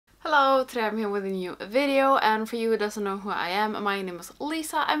Hello, today I'm here with a new video, and for you who doesn't know who I am, my name is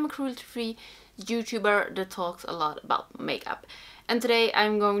Lisa. I'm a cruelty-free YouTuber that talks a lot about makeup. And today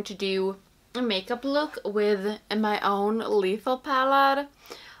I'm going to do a makeup look with my own Lethal palette.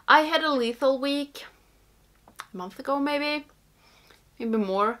 I had a Lethal week a month ago, maybe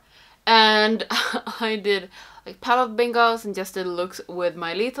more, and I did like palette bingos and just did looks with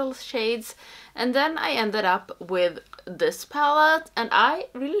my Lethal shades, and then I ended up with this palette and I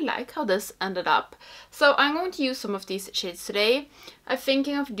really like how this ended up. So I'm going to use some of these shades today. I'm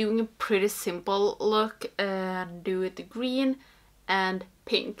thinking of doing a pretty simple look and do it green and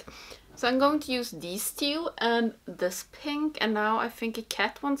pink. So I'm going to use these two and this pink, and now I think a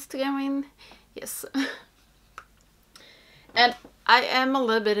cat wants to come in. Yes. And I am a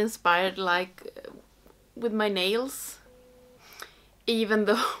little bit inspired like with my nails, even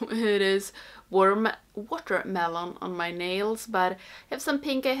though it is watermelon on my nails, but I have some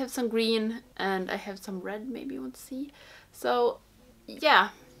pink, I have some green, and I have some red, maybe you want to see. So yeah,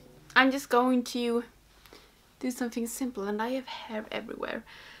 I'm just going to do something simple, and I have hair everywhere.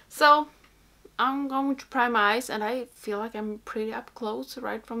 So I'm going to prime my eyes, and I feel like I'm pretty up close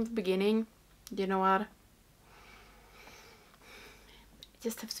right from the beginning. You know what? It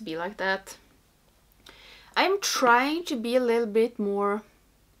just has to be like that. I'm trying to be a little bit more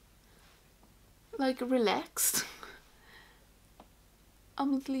like relaxed.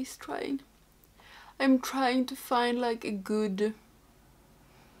 I'm at least trying. I'm trying to find like a good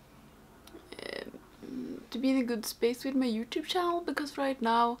to be in a good space with my YouTube channel, because right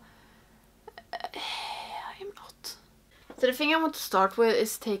now I'm not. So the thing I want to start with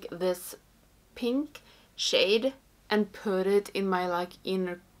is take this pink shade and put it in my like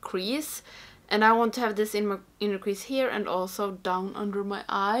inner crease, and I want to have this in my inner crease here and also down under my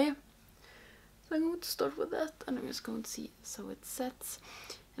eye. So I'm going to start with that, and I'm just going to see so it sets.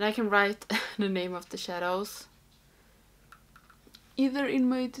 And I can write the name of the shadows either in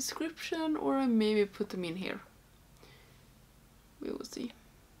my description, or I maybe put them in here. We will see.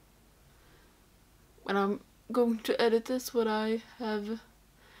 When I'm going to edit this, what I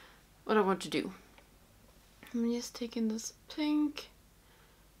want to do. I'm just taking this pink,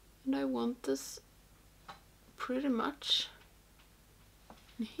 and I want this pretty much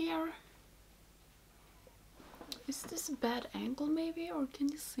in here. Is this a bad angle maybe, or can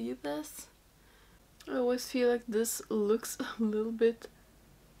you see this? I always feel like this looks a little bit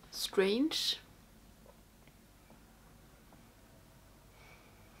strange,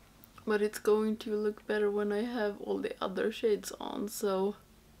 but it's going to look better when I have all the other shades on, so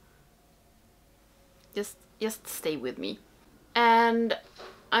just stay with me. And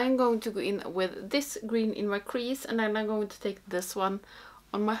I'm going to go in with this green in my crease, and then I'm going to take this one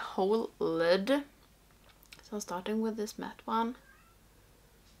on my whole lid. So starting with this matte one.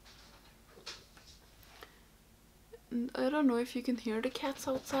 And I don't know if you can hear the cats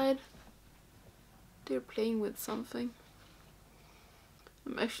outside. They're playing with something.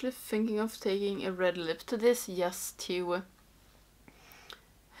 I'm actually thinking of taking a red lip to this just to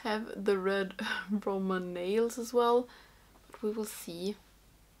have the red from my nails as well. But we will see.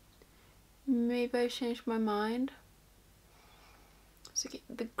 Maybe I changed my mind. So okay,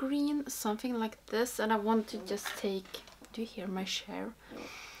 the green, something like this, and I want to just take, do you hear my chair?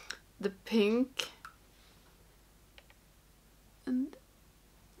 The pink, and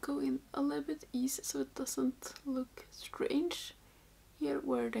go in a little bit easy so it doesn't look strange here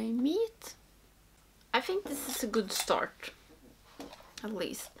where they meet. I think this is a good start, at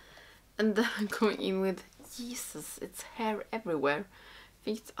least. And then I'm going in with, Jesus, it's hair everywhere. I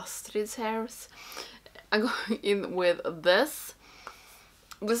think it's Astrid's hairs. I'm going in with this.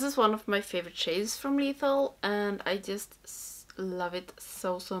 This is one of my favorite shades from Lethal, and I just love it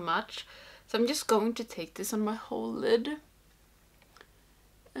so much. So I'm just going to take this on my whole lid,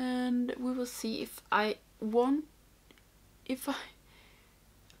 and we will see if I want,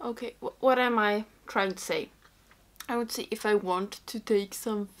 okay, what am I trying to say? I would see if I want to take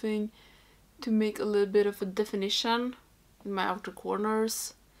something to make a little bit of a definition in my outer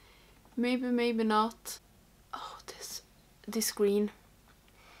corners. Maybe, maybe not. Oh, this green.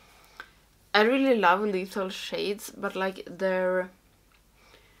 I really love Lethal shades, but like their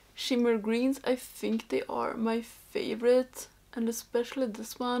shimmer greens, I think they are my favorite, and especially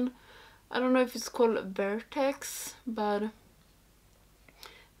this one. I don't know if it's called Vertex, but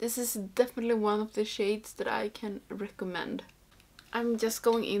this is definitely one of the shades that I can recommend. I'm just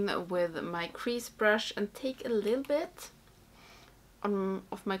going in with my crease brush and take a little bit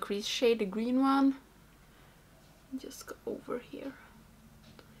of my crease shade, the green one, and just go over here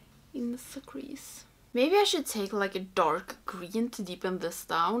in the crease. Maybe I should take like a dark green to deepen this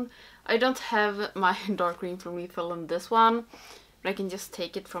down. I don't have my dark green from Lethal in this one, but I can just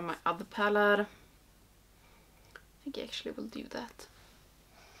take it from my other palette. I think I actually will do that.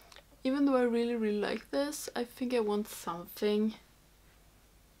 Even though I really like this, I think I want something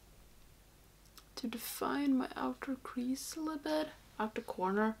to define my outer crease a little bit. Outer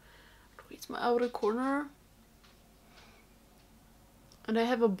corner. Crease my outer corner. And I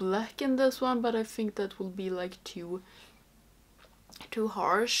have a black in this one, but I think that will be like too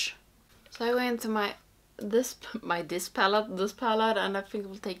harsh. So I go into this palette, and I think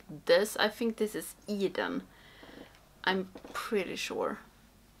we'll take this. I think this is Eden. I'm pretty sure.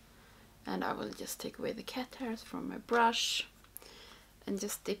 And I will just take away the cat hairs from my brush and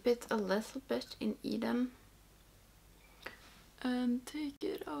just dip it a little bit in Eden and take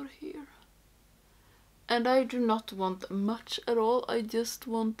it out here. And I do not want much at all. I just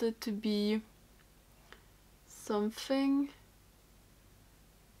want it to be something.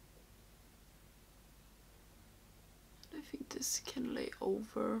 I think this can lay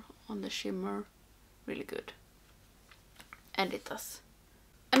over on the shimmer really good. And it does.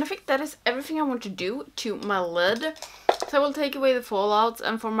 And I think that is everything I want to do to my lid. So I will take away the fallouts,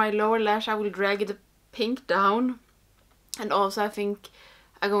 and for my lower lash I will drag the pink down. And also I think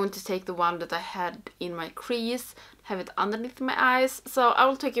I'm going to take the one that I had in my crease, have it underneath my eyes. So I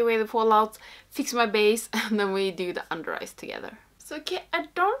will take away the fallouts, fix my base, and then we do the under eyes together. So okay, I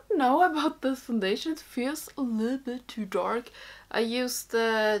don't know about this foundation. It feels a little bit too dark. I used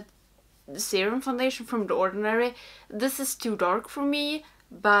the Serum foundation from The Ordinary. This is too dark for me,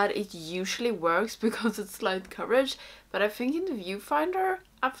 but it usually works because it's light coverage. But I think in the viewfinder,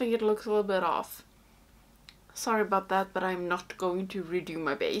 I think it looks a little bit off. Sorry about that, but I'm not going to redo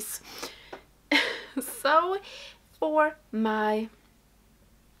my base. So for my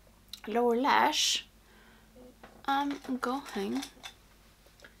lower lash, I'm going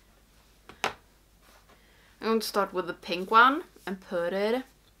to start with the pink one and put it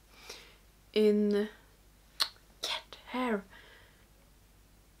in cat hair.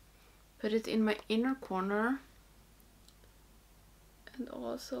 Put it in my inner corner and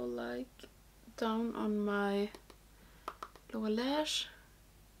also like down on my lower lash.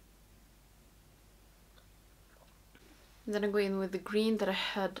 And then I go in with the green that I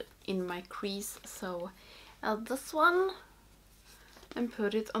had in my crease, so add this one and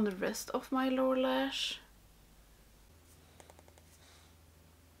put it on the rest of my lower lash.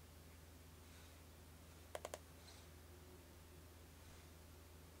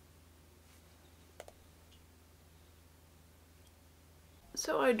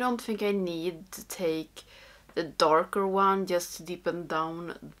 So I don't think I need to take the darker one just to deepen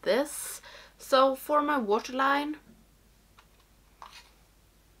down this. So for my waterline,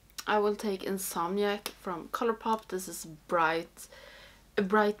 I will take Insomniac from Colourpop. This is a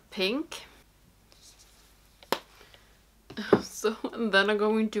bright pink. So and then I'm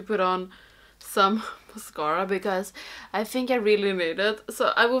going to put on some mascara because I think I really need it.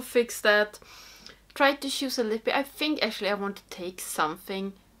 So I will fix that. Try to choose a lippy. I think actually I want to take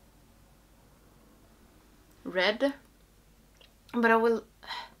something red, but I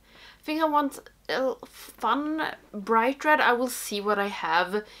think I want a fun bright red. I will see what I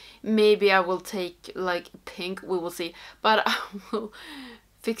have. Maybe I will take like pink, we will see, but I will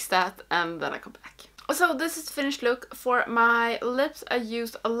fix that and then I come back. So this is the finished look. For my lips I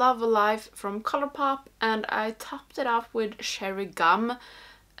used a Love Alive from Colourpop and I topped it off with Cherry Gum,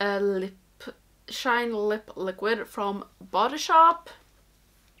 a shine lip liquid from Body Shop.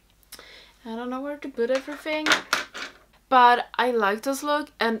 I don't know where to put everything, but I like this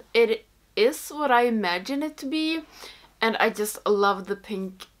look and it is what I imagine it to be, and I just love the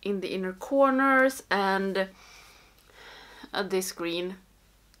pink in the inner corners and this green.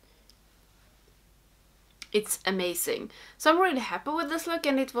 It's amazing. So I'm really happy with this look,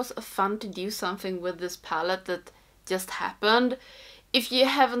 and it was fun to do something with this palette that just happened. If you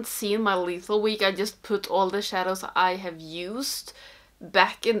haven't seen my Lethal week, I just put all the shadows I have used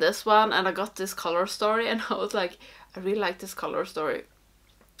back in this one, and I got this color story and I was like, I really like this color story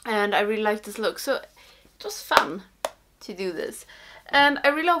and I really like this look. So it was fun to do this, and I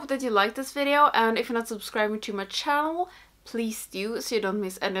really hope that you like this video, and if you're not subscribing to my channel, please do so you don't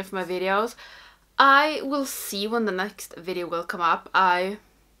miss any of my videos. I will see when the next video will come up. I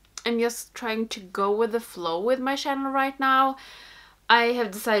am just trying to go with the flow with my channel right now. I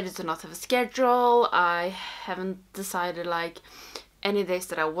have decided to not have a schedule. I haven't decided like any days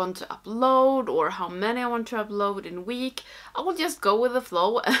that I want to upload or how many I want to upload in a week. I will just go with the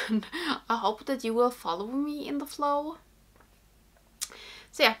flow, and I hope that you will follow me in the flow.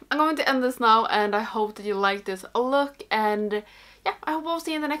 So yeah, I'm going to end this now, and I hope that you like this look, and yeah, I hope I'll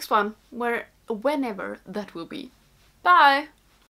see you in the next one, whenever that will be. Bye!